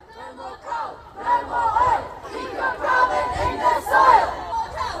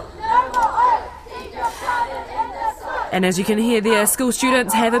And as you can hear there, school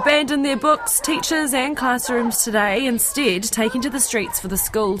students have abandoned their books, teachers and classrooms today, instead taking to the streets for the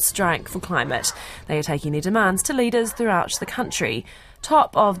school strike for climate. They are taking their demands to leaders throughout the country.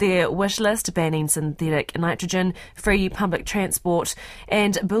 Top of their wish list, banning synthetic nitrogen, free public transport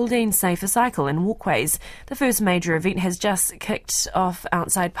and building safer cycle and walkways. The first major event has just kicked off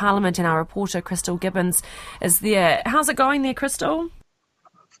outside Parliament and our reporter Crystal Gibbons is there. How's it going there, Crystal?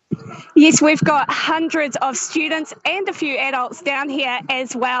 Yes, we've got hundreds of students and a few adults down here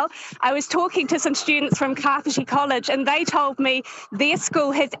as well. I was talking to some students from Carthage College and they told me their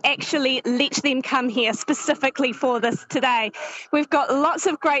school has actually let them come here specifically for this today. We've got lots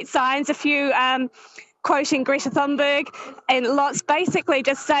of great signs, a few quoting Greta Thunberg, and lots basically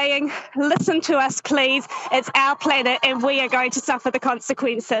just saying, listen to us please, it's our planet and we are going to suffer the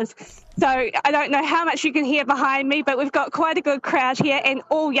consequences. So I don't know how much you can hear behind me, but we've got quite a good crowd here and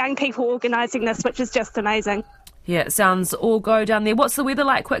all young people organising this, which is just amazing. Yeah, it sounds all go down there. What's the weather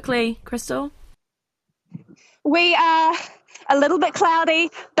like quickly, Crystal? We are a little bit cloudy,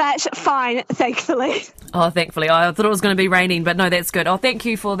 but fine, thankfully. Oh, thankfully. I thought it was going to be raining, but no, that's good. Oh, thank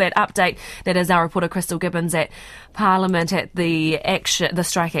you for that update. That is our reporter Crystal Gibbons at Parliament at the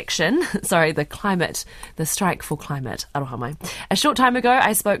strike for climate. Aroha. A short time ago,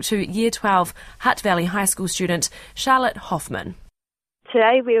 I spoke to Year 12 Hutt Valley High School student Charlotte Hoffman.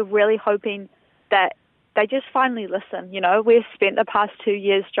 Today, we're really hoping that they just finally listen. You know, we've spent the past 2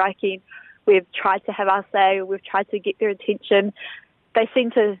 years striking. We've tried to have our say. We've tried to get their attention. They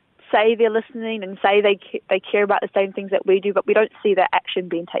seem to say they're listening and say they care about the same things that we do, but we don't see that action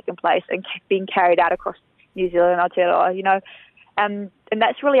being taken place and being carried out across New Zealand and Aotearoa, you know. And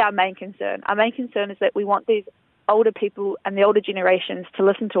that's really our main concern. Our main concern is that we want these older people and the older generations to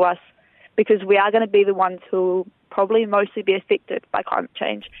listen to us because we are going to be the ones who will probably mostly be affected by climate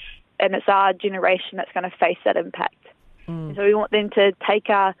change. And it's our generation that's going to face that impact. And so we want them to take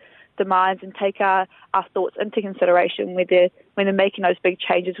our demands and take our thoughts into consideration when they're making those big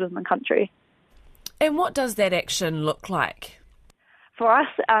changes within the country. And what does that action look like? For us,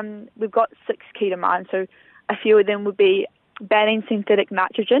 we've got 6 key demands. So a few of them would be banning synthetic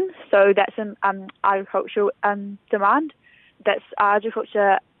nitrogen. So that's an agricultural demand. Our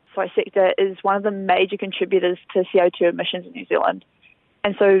agriculture sector is one of the major contributors to CO2 emissions in New Zealand.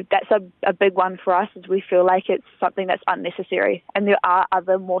 And so that's a big one for us, as we feel like it's something that's unnecessary, and there are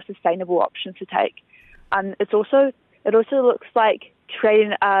other more sustainable options to take. It also looks like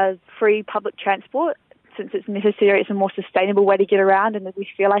creating a free public transport, since it's necessary. It's a more sustainable way to get around, and we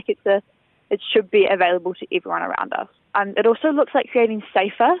feel like it should be available to everyone around us. It also looks like creating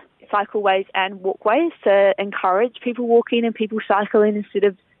safer cycleways and walkways to encourage people walking and people cycling instead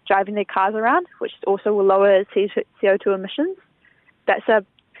of driving their cars around, which also will lower CO2 emissions. That's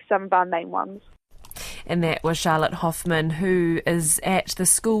some of our main ones. And that was Charlotte Hoffman, who is at the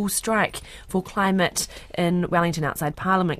school strike for climate in Wellington outside Parliament.